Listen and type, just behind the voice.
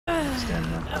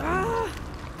standing up.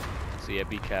 So yeah,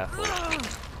 be careful.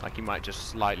 Like he might just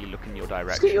slightly look in your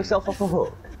direction. Just get yourself off a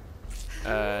hook.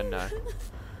 No.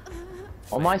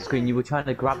 On my screen, you were trying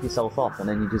to grab yourself off, and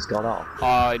then you just got off.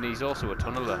 Oh, and he's also a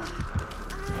tunneler.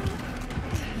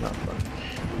 Not fun.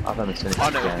 I've only finished Oh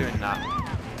no, again. he's doing that.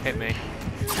 Hit me.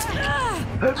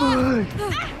 Hit me!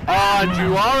 Oh, and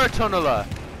you are a tunneler!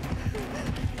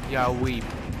 Yeah, wee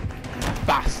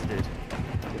bastard.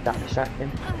 Did that distract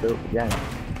him? Built again.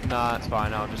 Nah, it's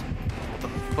fine, I'll just... What the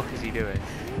fuck is he doing?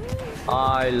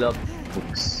 I love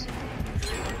books.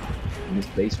 In this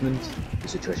basement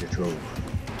is a treasure trove.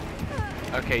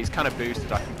 Okay, he's kind of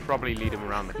boosted. I can probably lead him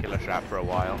around the killer trap for a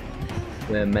while.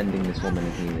 We're mending this woman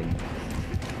and healing.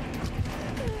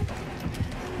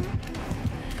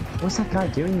 What's that guy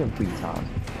doing, the retard?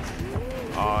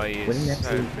 Oh, he Winning is so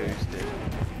absolute- boosted.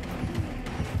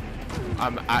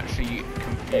 I'm actually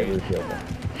There we confused. go.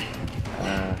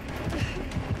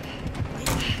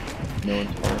 No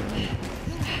one's following me.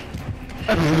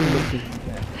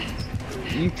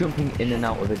 Are you jumping in and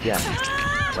out of a jet?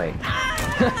 Wait.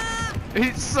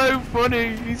 It's so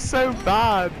funny. He's so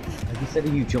bad. Have you said, are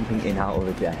you jumping in and out of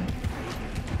a jet?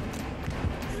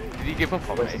 Did he give up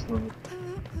on Where's me? this one?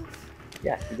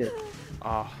 Yeah, he did.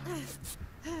 Oh,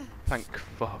 thank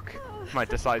fuck. My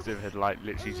decisive had like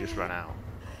literally just run out.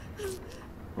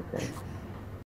 Okay.